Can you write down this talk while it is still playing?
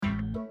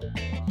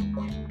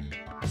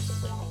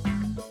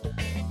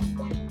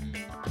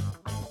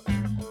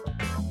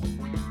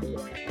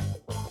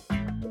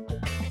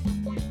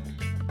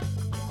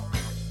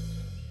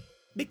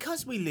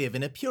Because we live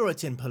in a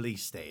Puritan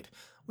police state,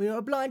 we are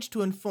obliged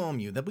to inform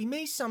you that we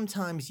may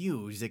sometimes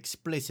use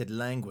explicit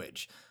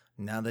language.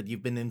 Now that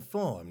you've been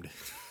informed,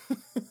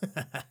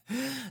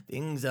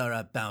 things are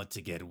about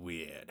to get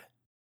weird.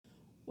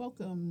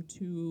 Welcome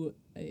to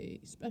a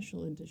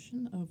special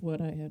edition of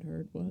What I Had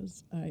Heard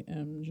Was. I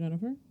am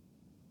Jennifer.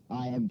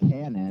 I am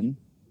Canon.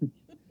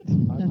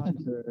 I'm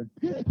Hunter.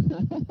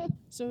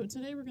 So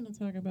today we're going to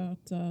talk about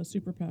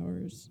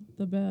superpowers,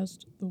 the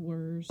best, the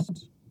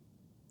worst.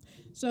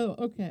 So,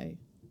 okay,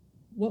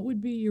 what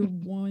would be your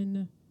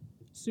one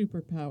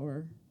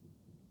superpower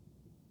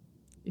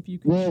if you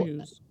could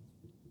choose?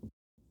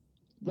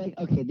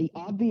 Okay, the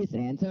obvious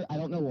answer, I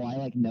don't know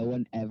why, no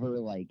one ever,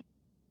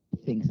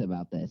 thinks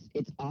about this.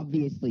 It's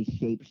obviously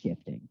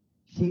shape-shifting.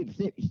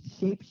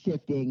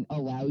 Shape-shifting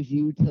allows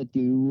you to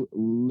do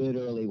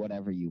literally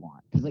whatever you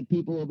want. Because,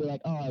 people will be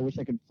like, oh, I wish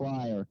I could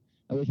fly, or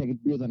I wish I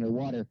could breathe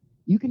underwater.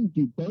 You can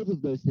do both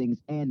of those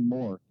things and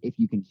more if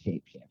you can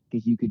shapeshift.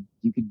 Because you could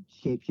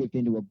shapeshift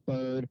into a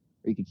bird,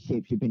 or you could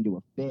shapeshift into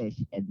a fish,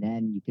 and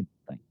then you could,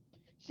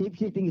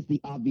 shapeshifting is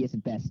the obvious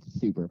best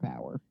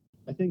superpower.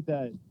 I think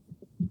that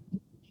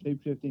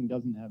shapeshifting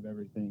doesn't have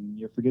everything.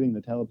 You're forgetting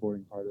the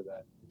teleporting part of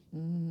that.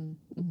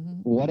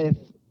 Mm-hmm. What if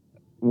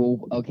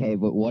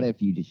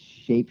you just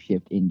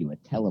shapeshift into a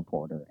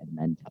teleporter and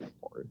then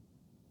teleport?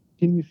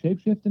 Can you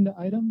shapeshift into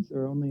items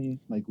or only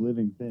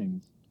living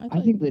things? I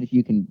think that if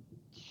you can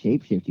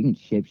shapeshift, you can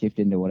shapeshift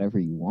into whatever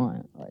you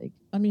want.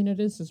 I mean, it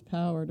is his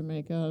power to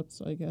make up,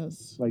 so I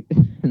guess. Like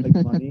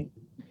money?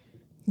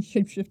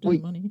 Shapeshift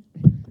into money.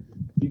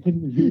 You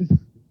couldn't use...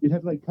 You'd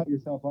have to, cut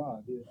yourself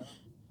off. Yeah. I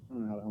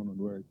don't know how that one would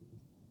work.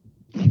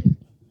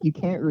 You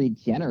can't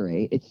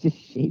regenerate. It's just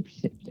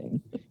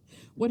shapeshifting.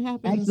 What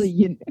happens...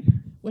 Actually,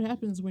 What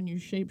happens when you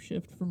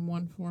shapeshift from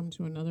one form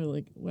to another?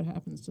 What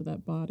happens to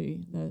that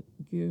body, that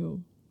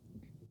goo?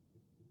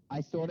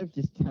 I sort of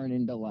just turn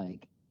into,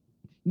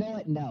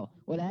 No.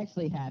 What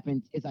actually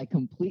happens is I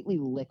completely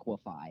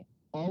liquefy.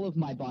 All of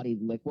my body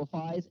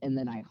liquefies, and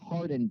then I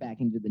harden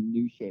back into the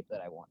new shape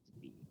that I want to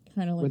be.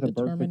 Kind of like with the a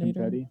burst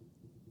Terminator. Of confetti?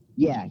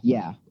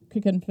 Yeah.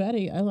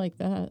 Confetti, I like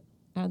that.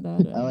 Add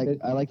that in.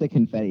 I like the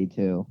confetti,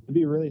 too. It'd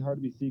be really hard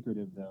to be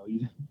secretive, though.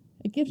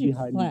 It gives you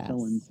hiding class.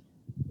 Someone's...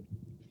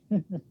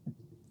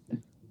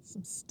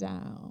 Some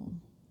style.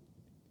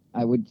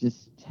 I would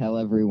just tell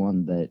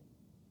everyone that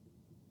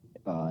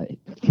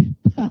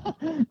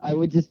I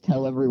would just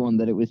tell everyone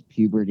that it was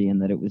puberty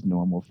and that it was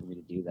normal for me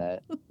to do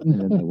that, and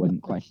then they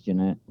wouldn't question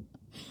it.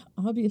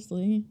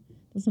 Obviously.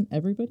 Doesn't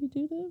everybody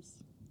do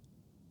this?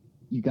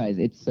 You guys,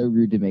 it's so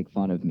rude to make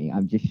fun of me.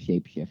 I'm just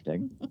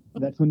shape-shifting.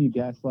 That's when you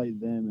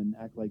gaslight them and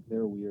act like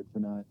they're weird for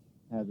not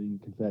having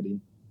confetti.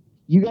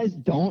 You guys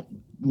don't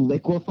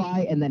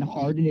liquefy and then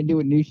harden into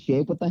a new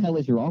shape? What the hell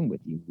is wrong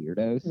with you,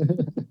 weirdos?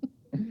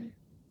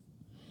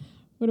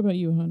 What about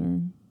you,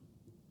 Hunter?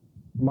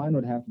 Mine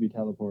would have to be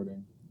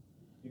teleporting.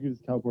 You could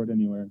just teleport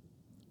anywhere.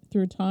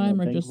 Through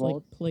time or just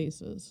vaults?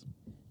 places?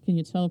 Can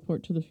you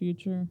teleport to the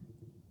future?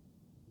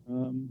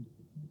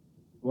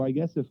 Well, I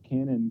guess if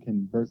Cannon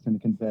can burst into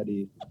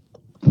confetti,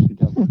 you could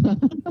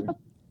teleport to the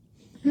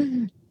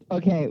future.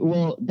 Okay,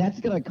 well, that's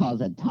going to cause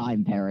a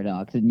time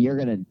paradox, and you're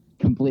going to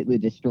completely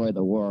destroy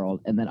the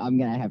world, and then I'm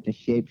going to have to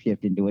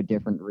shapeshift into a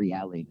different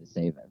reality to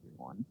save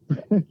everyone.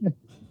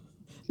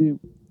 See,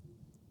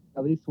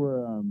 at least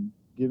we're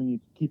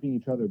keeping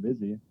each other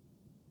busy.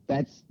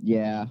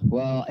 Yeah.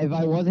 Well, if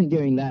I wasn't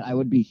doing that, I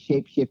would be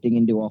shapeshifting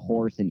into a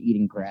horse and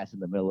eating grass in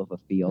the middle of a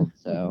field,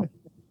 so...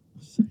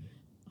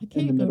 I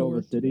can't in the go middle to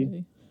of the city?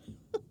 Today.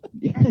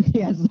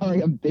 Yeah,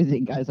 sorry, I'm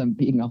busy, guys. I'm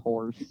being a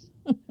horse.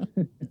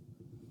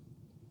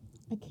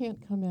 I can't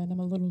come in. I'm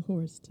a little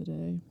horse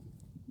today.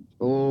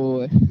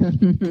 Oh.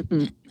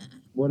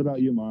 What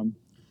about you, Mom?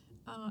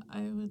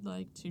 I would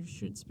like to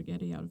shoot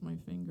spaghetti out of my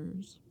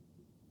fingers.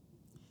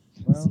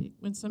 Well, See,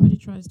 when somebody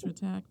tries to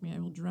attack me, I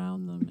will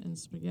drown them in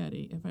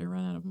spaghetti. If I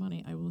run out of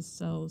money, I will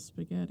sell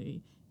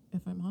spaghetti.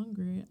 If I'm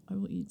hungry, I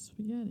will eat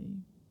spaghetti.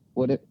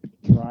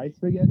 dry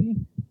spaghetti?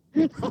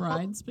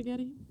 Fried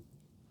spaghetti?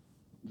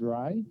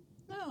 Dry?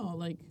 No,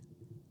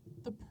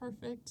 the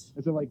perfect...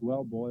 Is it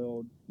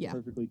well-boiled, Yeah.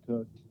 perfectly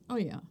cooked? Oh,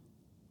 yeah.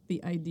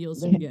 The ideal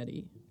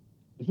spaghetti.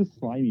 It's just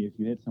slimy if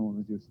you hit someone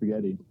with your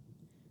spaghetti.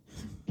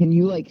 Can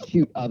you,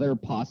 shoot other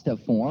pasta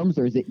forms,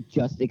 or is it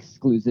just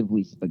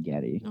exclusively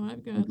spaghetti? No,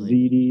 I've got,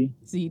 ziti.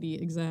 Ziti,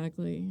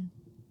 exactly.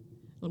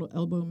 Little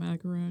elbow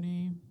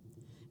macaroni.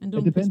 And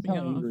don't It depends piss me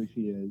how off. angry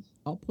she is.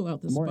 I'll pull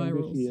out the The more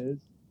spirals. angry she is,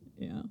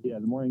 Yeah.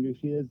 the more angry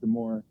she is, the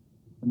more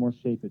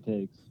shape it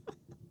takes.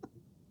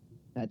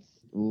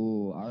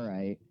 Ooh, all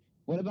right.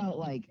 What about,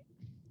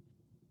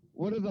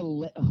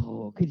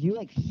 could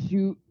you,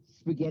 shoot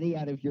spaghetti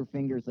out of your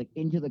fingers,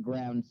 into the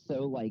ground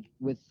so,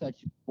 with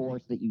such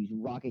force that you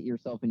rocket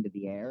yourself into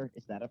the air?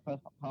 Is that a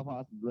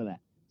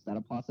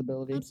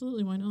possibility?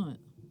 Absolutely, why not?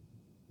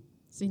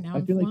 See, now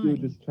I feel flying. like you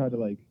would just try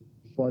to,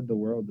 flood the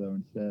world, though,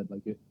 instead. I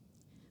feel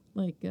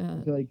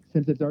like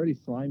since it's already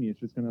slimy, it's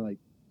just going to,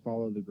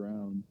 follow the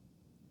ground.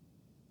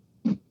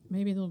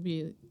 Maybe there'll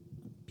be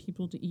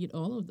people to eat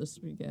all of the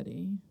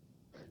spaghetti.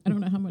 I don't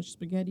know how much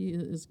spaghetti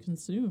is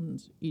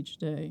consumed each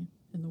day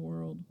in the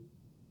world.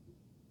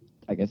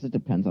 I guess it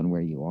depends on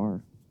where you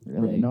are.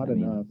 Really, Not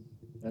enough.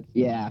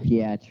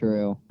 Yeah,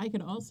 true. I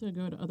could also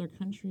go to other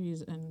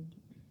countries and,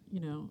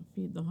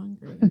 feed the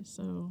hungry.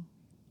 So.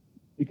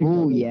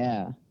 Oh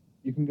yeah.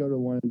 You can go to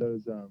one of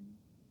those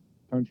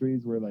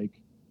countries where like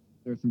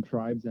there's some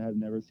tribes that have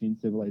never seen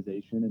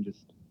civilization and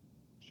just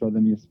show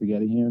them your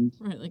spaghetti hands.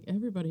 Right, like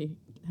everybody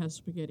has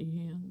spaghetti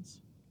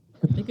hands.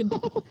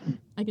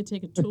 I could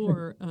take a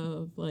tour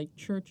of like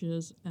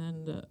churches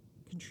and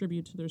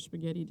contribute to their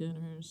spaghetti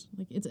dinners.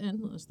 Like it's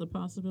endless. The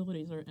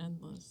possibilities are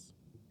endless.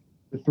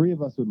 The three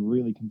of us would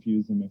really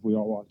confuse them if we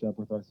all walked up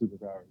with our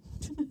superpowers.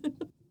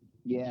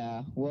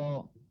 Yeah.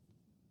 Well,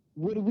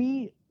 would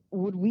we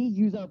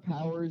use our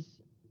powers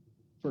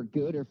for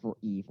good or for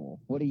evil?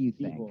 What do you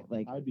think? Evil.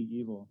 Like, I'd be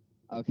evil.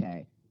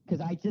 Okay,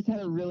 because I just had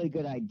a really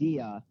good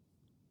idea.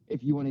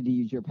 If you wanted to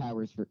use your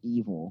powers for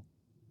evil,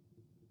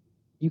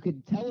 you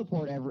could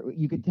teleport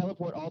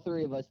all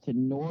three of us to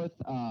North.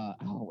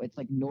 It's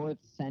like North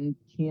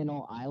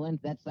Sentinel Island.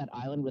 That's that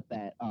island with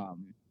that.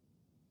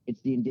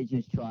 It's the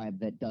indigenous tribe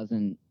that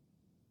doesn't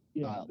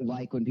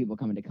like when people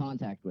come into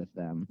contact with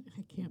them.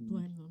 I can't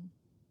blame them.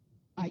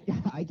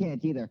 I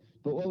can't either.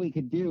 But what we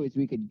could do is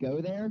we could go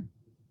there,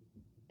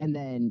 and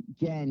then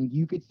Jen,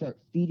 you could start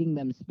feeding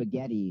them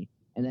spaghetti,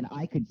 and then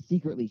I could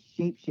secretly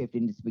shapeshift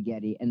into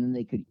spaghetti, and then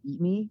they could eat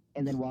me.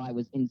 And then while I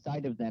was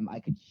inside of them, I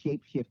could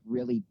shapeshift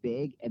really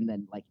big, and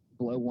then like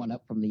blow one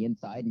up from the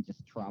inside and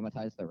just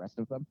traumatize the rest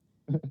of them.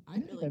 I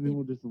feel like and then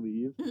we'll just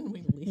leave. And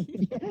we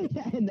leave.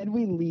 Yeah, and then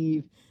we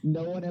leave.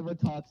 No one ever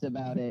talks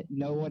about it.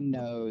 No one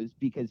knows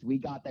because we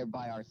got there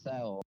by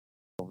ourselves.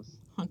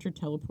 Hunter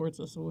teleports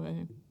us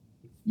away.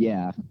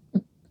 Yeah.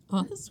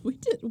 Us? We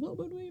did. What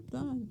would we have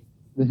done?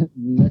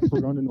 Next,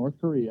 we're going to North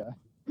Korea.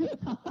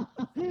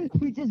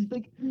 We just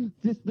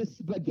the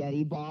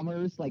spaghetti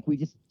bombers. Like we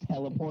just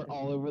teleport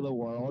all over the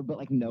world, but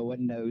like no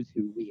one knows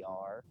who we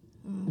are.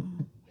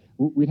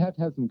 We'd have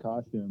to have some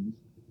costumes.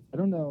 I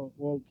don't know.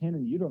 Well,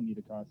 Cannon, you don't need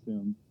a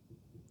costume.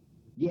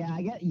 Yeah,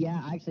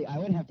 actually, I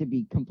would have to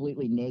be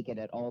completely naked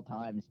at all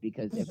times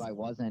because if I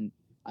wasn't,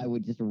 I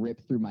would just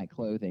rip through my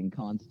clothing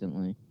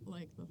constantly.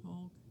 Like the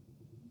Hulk.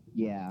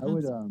 Yeah. I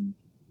would.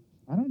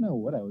 I don't know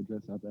what I would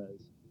dress up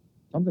as.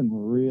 Something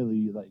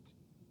really like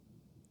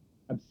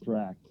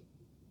abstract,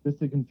 just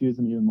to confuse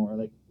them even more.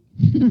 Like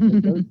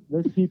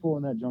those people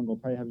in that jungle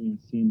probably haven't even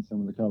seen some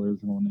of the colors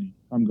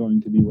I'm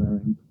going to be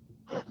wearing.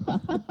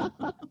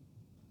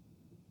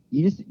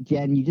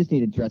 Jen, you just need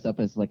to dress up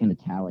as like an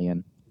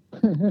Italian.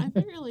 I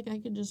figure like I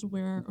could just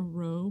wear a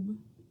robe,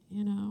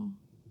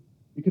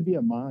 You could be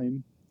a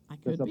mime. I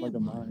could dress be up like a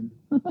mime.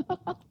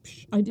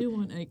 I do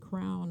want a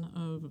crown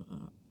of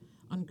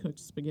uncooked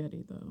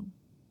spaghetti, though.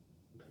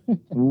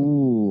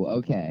 Ooh,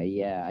 okay,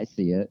 yeah, I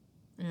see it.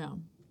 Yeah.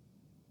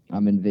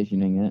 I'm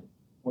envisioning it.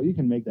 Well, you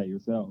can make that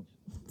yourself.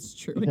 It's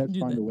true. You have to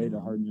find a way to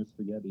harden your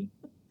spaghetti.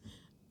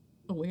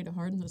 A way to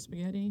harden the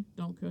spaghetti?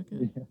 Don't cook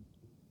it. Yeah.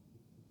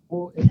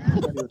 Well, if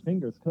you got your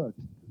fingers cooked.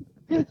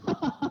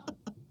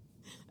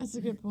 That's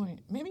a good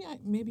point.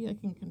 Maybe I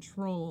can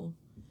control,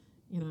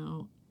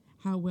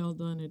 how well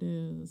done it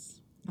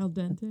is. Al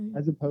dente.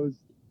 As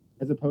opposed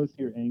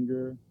to your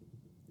anger,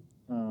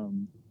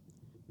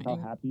 how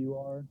happy you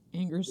are.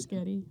 Anger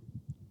sketty.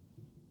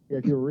 Yeah,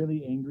 if you're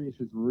really angry, it's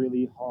just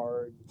really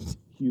hard,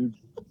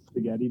 huge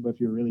spaghetti. But if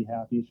you're really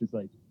happy, it's just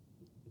like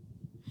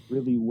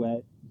really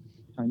wet,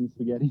 tiny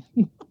spaghetti.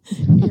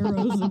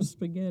 Arrows of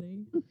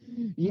spaghetti.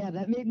 Yeah,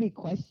 that made me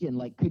question,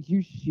 like, could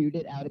you shoot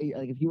it out of your,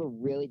 like, if you were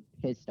really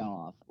pissed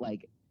off,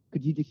 like,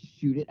 could you just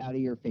shoot it out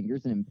of your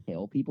fingers and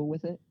impale people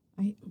with it?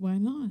 Why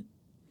not?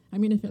 I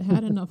mean, if it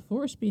had enough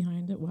force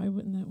behind it, why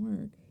wouldn't that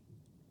work?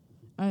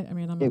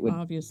 I'm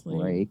obviously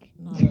break.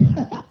 Not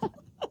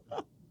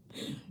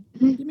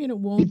You mean it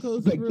won't go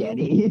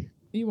spaghetti.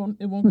 through?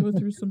 It won't go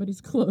through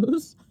somebody's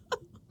clothes?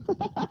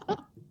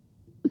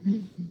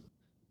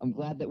 I'm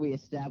glad that we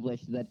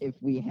established that if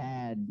we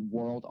had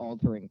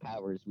world-altering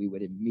powers, we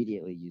would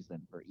immediately use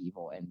them for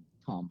evil and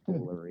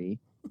tomfoolery.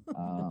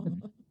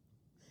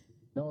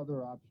 No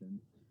other option.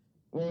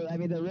 Well, I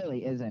mean, there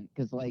really isn't,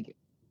 because, like,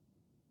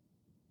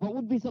 what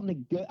would be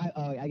something good?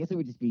 I guess it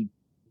would just be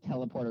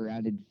teleport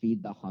around and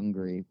feed the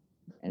hungry.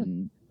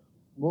 And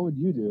what would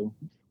you do?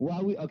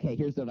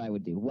 Here's what I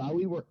would do. While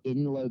we were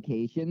in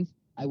locations,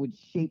 I would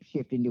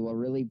shapeshift into a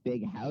really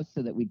big house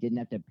so that we didn't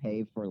have to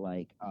pay for,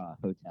 like, a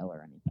hotel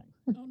or anything.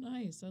 Oh,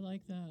 nice. I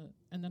like that.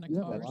 And then a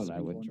car that's what I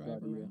would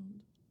drive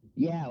around.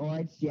 Yeah, or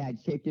I'd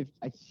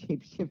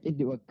shapeshift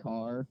into a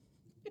car,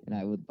 and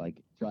I would,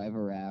 like, drive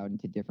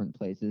around to different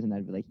places, and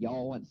I'd be like,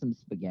 y'all want some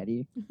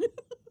spaghetti?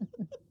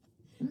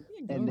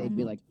 And they'd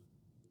be like,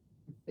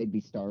 they'd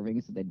be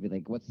starving, so they'd be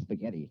like, what's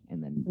spaghetti?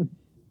 And then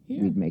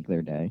we'd make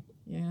their day.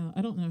 Yeah,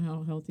 I don't know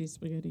how healthy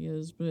spaghetti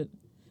is, but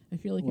I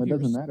feel like it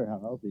doesn't matter how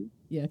healthy.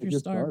 Yeah, if you're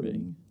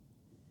starving.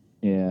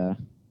 Yeah.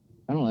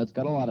 I don't know, it's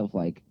got a lot of,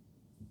 like,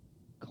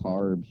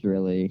 carbs,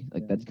 really.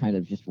 Like, that's kind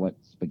of just what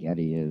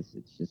spaghetti is.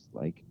 It's just,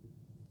 like...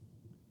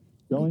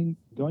 Going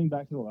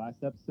back to the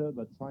last episode,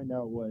 let's find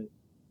out what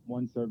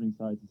one serving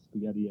size of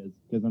spaghetti is,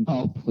 because I'm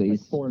Oh,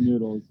 please. like 4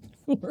 noodles.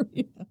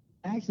 Yeah.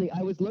 Actually,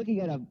 I was looking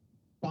at a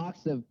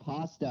box of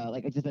pasta,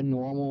 like just a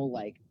normal,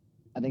 like,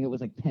 I think it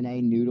was like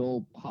penne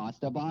noodle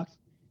pasta box.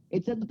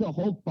 It said that the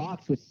whole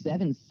box was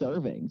 7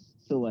 servings.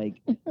 So,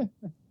 like,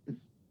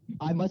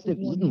 I must have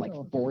One eaten like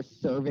meal. 4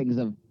 servings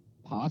of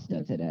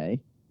pasta today.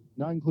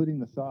 Not including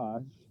the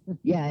sauce.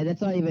 Yeah,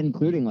 that's not even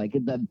including like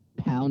the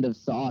pound of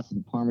sauce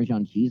and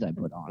Parmesan cheese I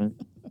put on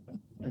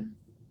it.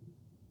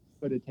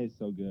 But it tastes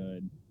so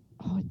good.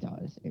 Oh, it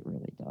does. It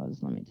really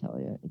does. Let me tell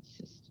you. It's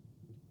just,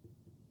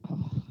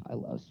 oh, I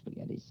love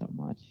spaghetti so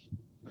much.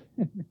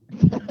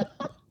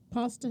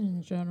 Pasta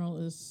in general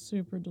is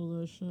super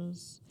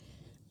delicious.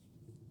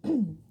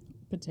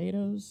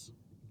 Potatoes.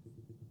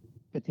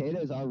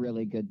 Potatoes are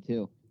really good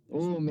too.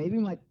 Oh, maybe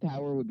my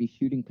power would be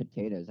shooting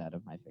potatoes out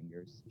of my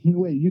fingers.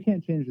 Wait, you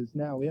can't change this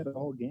now. We had a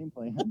whole game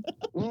plan.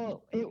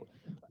 Well,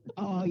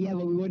 oh yeah,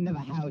 but we wouldn't have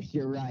a house.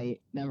 You're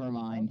right. Never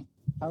mind.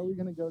 How are we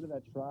going to go to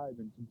that tribe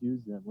and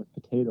confuse them with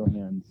potato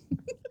hands?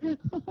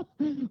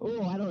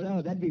 Oh, I don't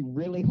know. That'd be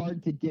really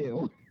hard to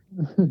do.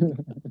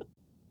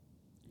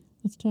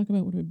 Let's talk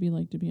about what it would be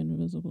like to be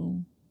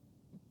invisible.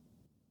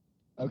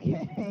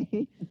 Okay.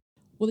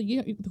 Well,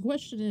 the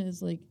question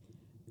is like,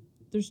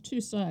 there's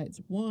 2 sides.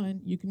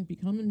 1, you can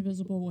become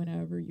invisible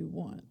whenever you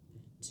want.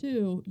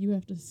 2, you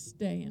have to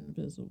stay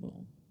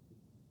invisible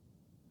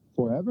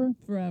Forever?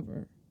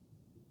 forever.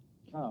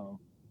 Oh.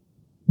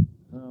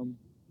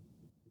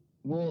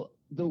 Well,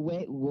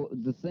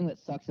 the thing that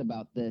sucks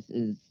about this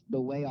is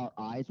the way our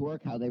eyes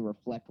work, how they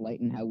reflect light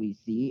and how we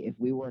see. If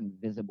we were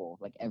invisible,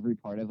 like every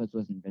part of us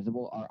was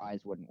invisible, our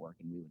eyes wouldn't work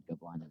and we would go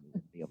blind and we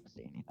wouldn't be able to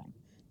see anything.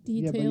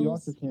 Details. Yeah, but you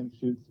also can't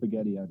shoot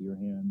spaghetti out of your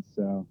hands,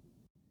 so.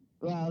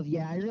 Well,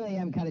 yeah, I really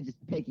am kind of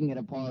just picking it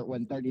apart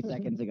when 30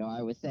 seconds ago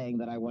I was saying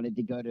that I wanted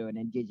to go to an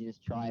indigenous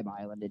tribe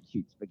island and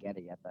shoot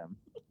spaghetti at them.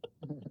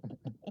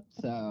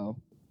 So.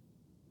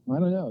 I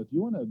don't know. If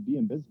you want to be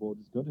invisible,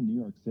 just go to New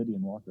York City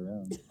and walk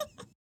around.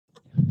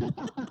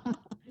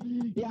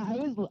 Yeah,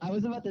 I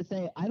was about to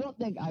say, I don't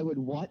think I would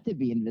want to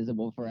be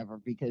invisible forever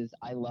because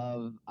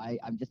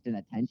I'm just an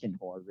attention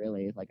whore,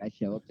 really. Like, I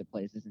show up to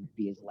places and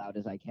be as loud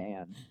as I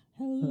can.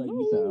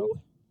 Hello. So,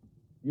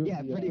 You,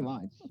 yeah, pretty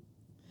much.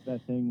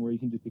 That thing where you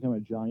can just become a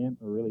giant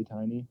or really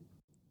tiny.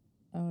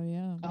 Oh,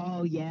 yeah.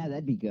 Oh, yeah,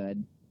 that'd be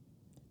good.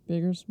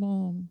 Big or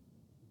small.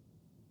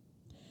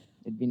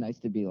 It'd be nice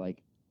to be,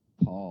 like,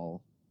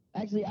 tall.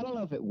 Actually, I don't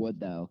know if it would,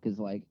 though, because,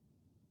 like,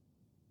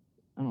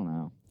 I don't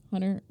know.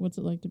 Hunter, what's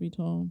it like to be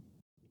tall?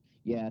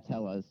 Yeah,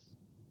 tell us.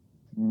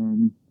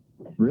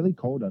 Really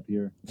cold up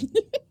here.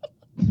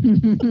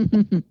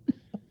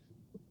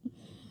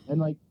 And,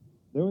 like,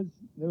 there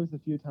was a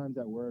few times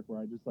at work where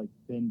I just, like,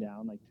 bend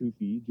down, like, 2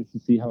 feet just to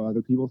see how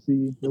other people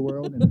see the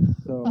world. And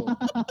it's so,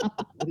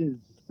 it is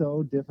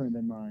so different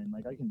than mine.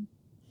 Like, I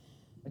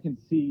can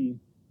see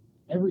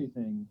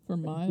everything. For I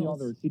can see all miles.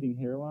 the receding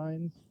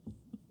hairlines.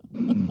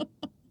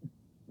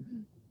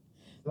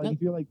 Like, That-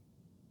 if you're, like,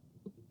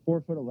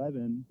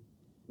 4'11",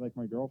 like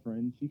my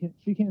girlfriend,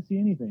 she can't see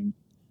anything.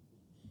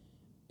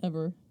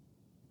 Ever.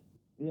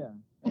 Yeah.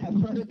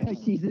 Ever,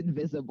 because she's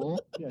invisible.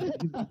 Yeah.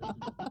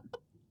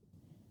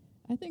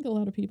 I think a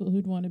lot of people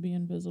who'd want to be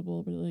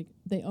invisible, but like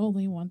they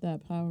only want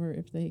that power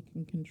if they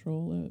can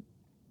control it.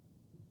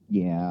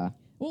 Yeah.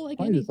 Well, like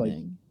Probably just,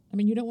 anything. like, I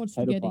mean, you don't want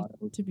spaghetti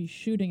pedophiles. to be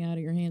shooting out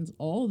of your hands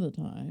all the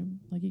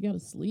time. Like you got to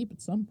sleep at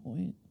some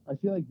point. I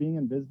feel like being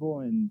invisible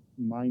and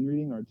mind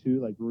reading are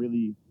 2 like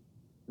really,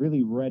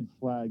 really red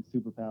flag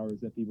superpowers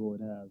that people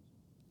would have.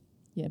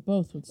 Yeah,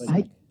 both would suck.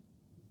 Like,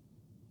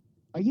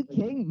 are you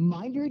kidding?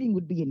 Mind reading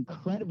would be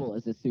incredible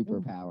as a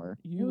superpower.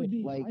 You would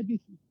be like-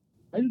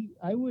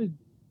 I would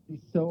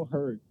be so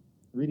hurt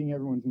reading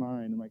everyone's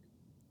mind. I'm like,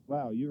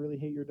 wow, you really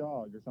hate your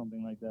dog or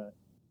something like that.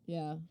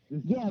 Yeah.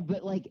 Yeah,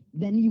 but like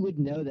then you would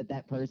know that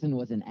that person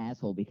was an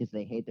asshole because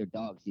they hate their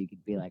dog. So you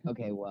could be like,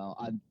 okay, well,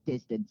 I'm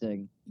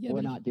distancing. Yeah,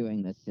 We're but not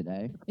doing this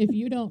today. if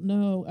you don't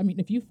know, I mean,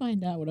 if you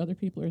find out what other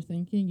people are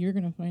thinking, you're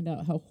going to find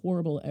out how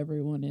horrible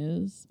everyone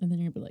is. And then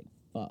you're going to be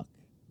like, fuck.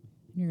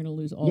 You're going to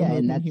lose all Yeah, hope and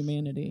in that's-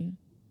 humanity.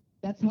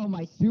 That's how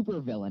my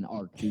supervillain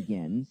arc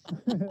begins.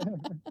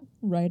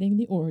 Writing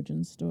the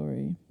origin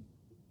story.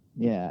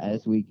 Yeah,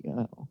 as we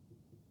go.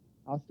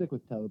 I'll stick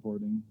with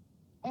teleporting.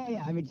 Oh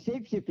yeah, I mean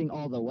shapeshifting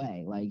all the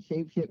way. Like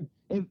shapeshift.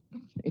 If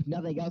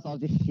nothing else, I'll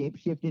just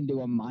shapeshift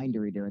into a mind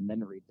reader and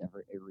then read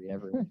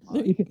everyone's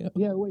There mind. you go.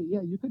 Yeah, wait,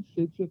 yeah, you could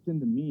shapeshift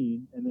into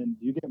me, and then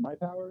you get my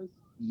powers.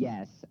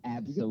 Yes, You get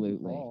to be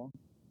absolutely. tall.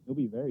 You'll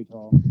be very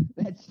tall.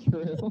 That's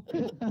true.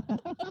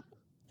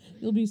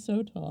 You'll be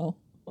so tall.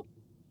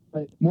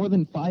 More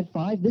than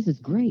 5'5"? This is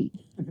great.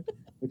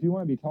 If you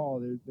want to be tall,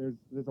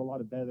 there's a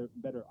lot of better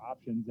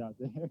options out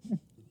there.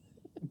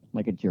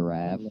 Like a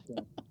giraffe.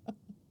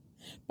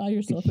 Buy Could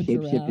yourself a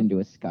shapeshift giraffe. into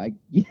a sky.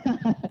 Yeah.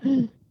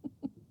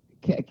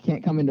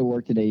 Can't come into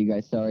work today, you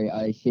guys. Sorry,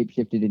 I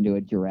shapeshifted into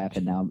a giraffe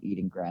and now I'm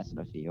eating grass in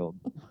a field.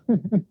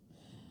 Can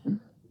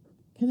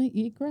they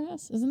eat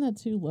grass? Isn't that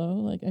too low?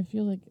 Like, I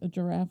feel like a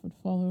giraffe would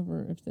fall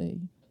over if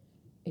they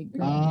ate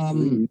grass.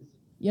 Um,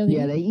 Yeah,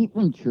 Yeah, they eat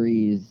from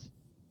trees.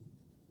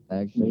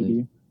 Actually,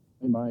 Maybe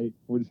they might.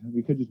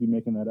 We could just be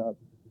making that up.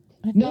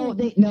 I feel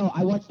like- no.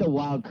 I watched a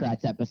Wild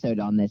Kratts episode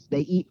on this.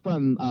 They eat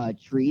from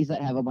trees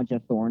that have a bunch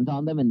of thorns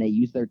on them, and they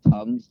use their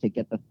tongues to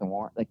get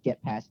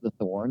get past the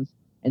thorns,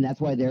 and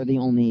that's why they're the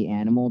only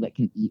animal that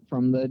can eat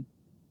from the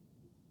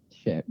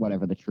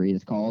whatever the tree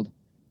is called.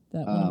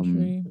 that one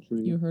tree. The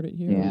tree. You heard it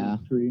here. Yeah.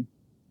 Tree.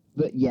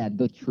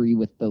 The tree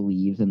with the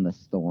leaves and the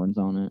thorns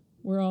on it.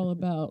 We're all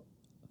about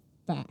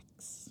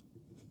facts.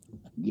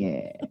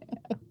 Yeah.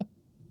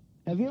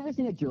 Have you ever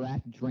seen a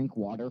giraffe drink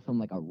water from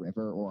like a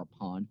river or a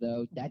pond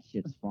though? That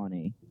shit's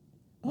funny.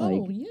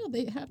 Oh, yeah,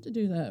 they have to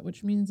do that,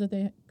 which means that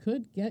they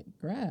could get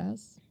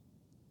grass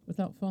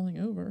without falling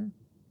over.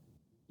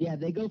 Yeah,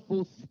 they go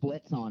full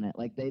splits on it.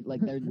 Like their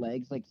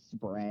legs like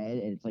spread,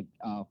 and it's like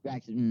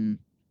actually, no,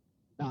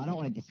 I don't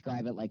want to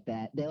describe it like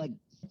that. They like.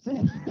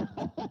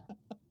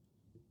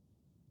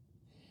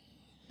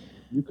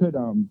 You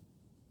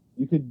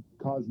could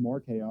cause more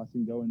chaos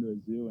and go into a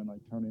zoo and like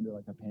turn into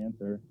like a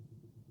panther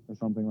or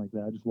something like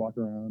that. Just walk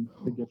around.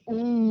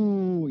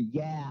 Ooh,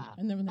 yeah.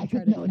 And then when they I try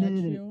could- to no, catch no,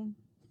 no, no. you,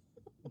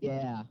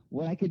 Yeah.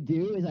 What I could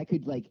do is I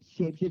could like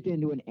shapeshift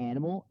into an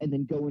animal and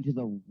then go into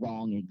the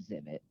wrong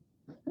exhibit.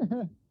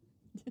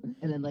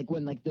 And then like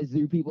when like the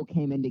zoo people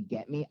came in to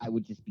get me, I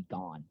would just be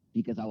gone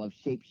because I'll have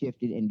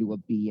shapeshifted into a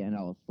bee and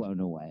I'll have flown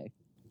away.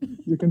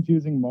 You're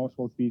confusing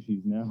multiple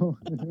species now.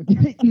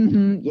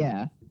 Mhm,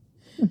 yeah.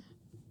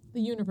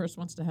 the universe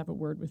wants to have a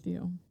word with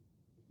you.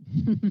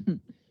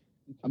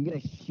 I'm gonna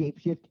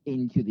shapeshift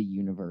into the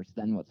universe.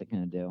 Then what's it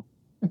gonna do?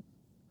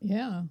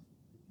 Yeah.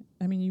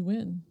 I mean, you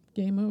win.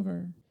 Game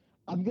over.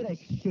 I'm gonna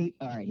shape.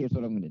 All right, here's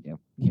what I'm gonna do.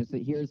 This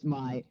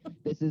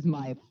is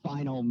my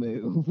final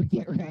move.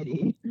 Get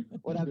ready.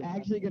 What I'm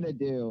actually gonna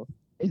do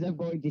is I'm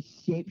going to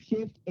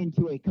shapeshift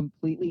into a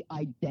completely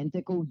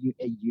identical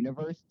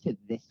universe to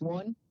this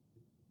one,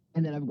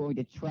 and then I'm going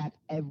to trap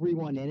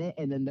everyone in it,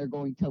 and then they're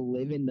going to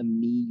live in the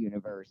me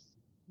universe.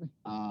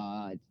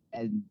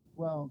 And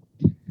Well,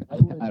 I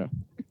don't.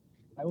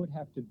 I would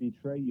have to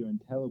betray you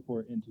and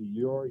teleport into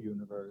your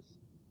universe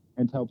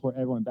and teleport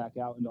everyone back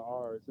out into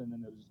ours, and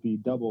then there would just be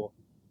double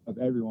of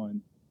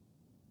everyone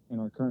in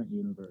our current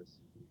universe.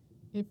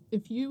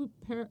 If you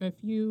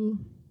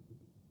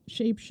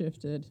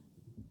shapeshifted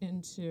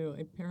into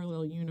a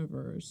parallel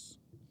universe,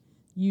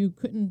 you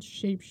couldn't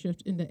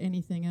shapeshift into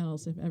anything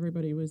else if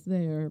everybody was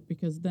there,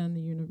 because then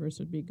the universe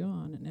would be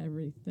gone and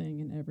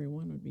everything and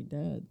everyone would be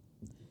dead.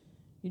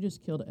 You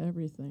just killed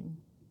everything.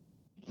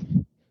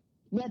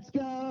 Let's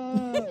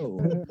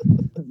go.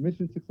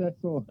 Mission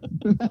successful.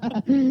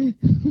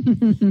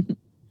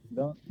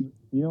 Don't,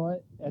 you know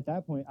what? At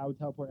that point, I would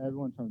teleport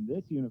everyone from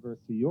this universe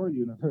to your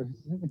universe.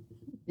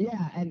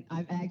 Yeah, and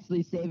I'm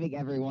actually saving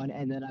everyone,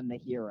 and then I'm the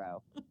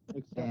hero.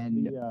 Except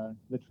And-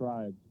 the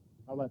tribe.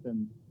 I'll let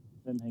them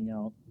hang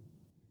out.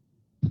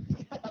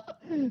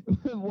 No.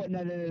 What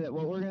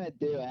we're gonna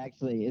do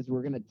actually is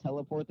we're gonna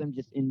teleport them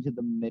just into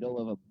the middle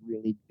of a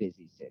really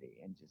busy city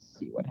and just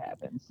see what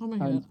happens. Oh my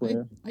Times god.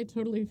 Square. I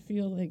totally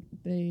feel like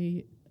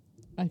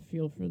I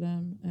feel for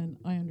them, and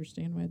I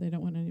understand why they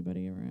don't want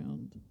anybody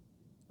around.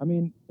 I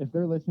mean, if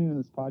they're listening to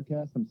this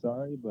podcast, I'm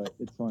sorry, but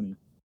it's funny.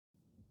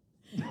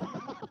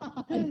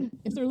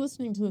 If they're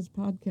listening to this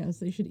podcast,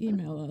 they should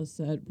email us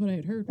at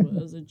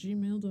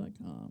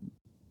whatihadheardwas@gmail.com.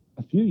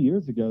 A few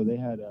years ago, they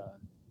had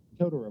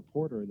killed a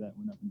reporter that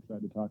went up and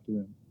tried to talk to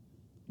them.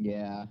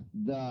 Yeah,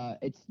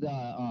 it's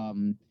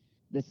the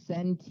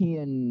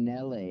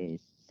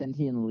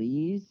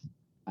Sentinelese.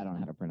 I don't know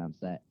how to pronounce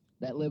that.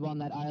 That live on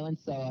that island.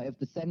 So if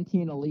the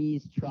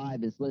Sentinelese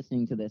tribe is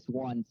listening to this,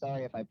 one,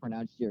 sorry if I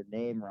pronounced your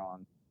name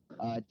wrong.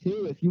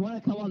 Two, if you want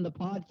to come on the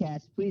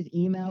podcast, please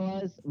email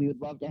us. We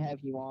would love to have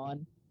you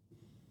on.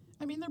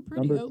 I mean, they're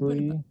pretty Number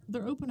open. three.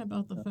 They're open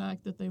about the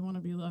fact that they want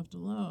to be left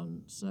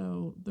alone.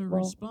 So their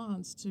Well-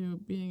 response to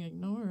being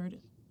ignored,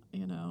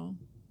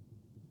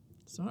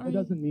 sorry. It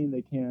doesn't mean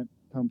they can't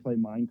come play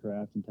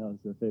Minecraft and tell us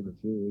their favorite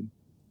food.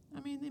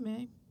 I mean, they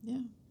may.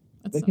 Yeah.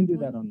 At They some can do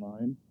point. that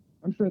online.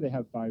 I'm sure they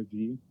have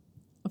 5G.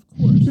 Of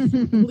course.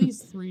 At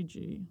least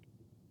 3G.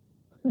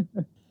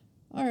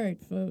 All right,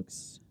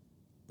 folks.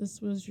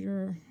 This was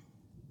your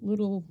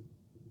little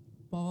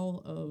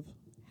ball of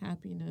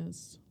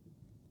happiness,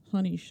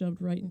 honey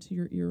shoved right into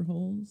your ear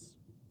holes.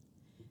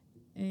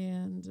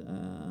 And,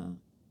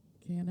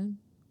 Cannon,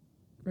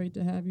 great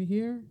to have you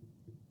here.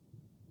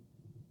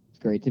 It's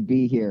great to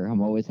be here. I'm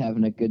always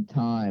having a good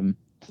time.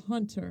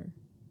 Hunter,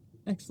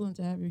 excellent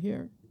to have you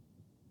here.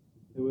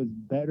 It was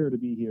better to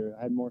be here.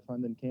 I had more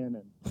fun than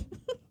Cannon.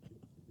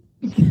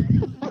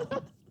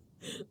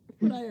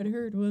 What I had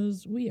heard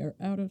was we are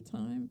out of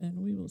time, and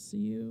we will see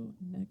you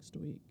next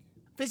week.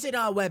 Visit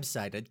our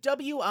website at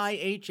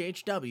WIHHW.com,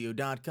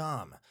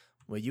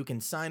 where you can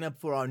sign up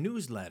for our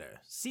newsletter,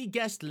 see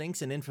guest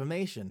links and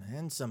information,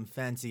 and some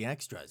fancy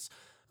extras.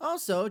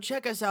 Also,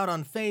 check us out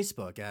on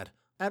Facebook at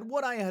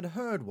What I Had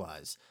Heard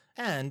Was,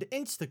 and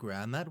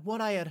Instagram at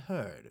What I Had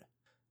Heard.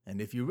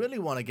 And if you really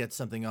want to get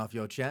something off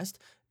your chest,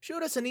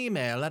 shoot us an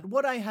email at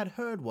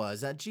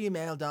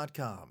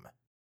whatihadheardwas@gmail.com.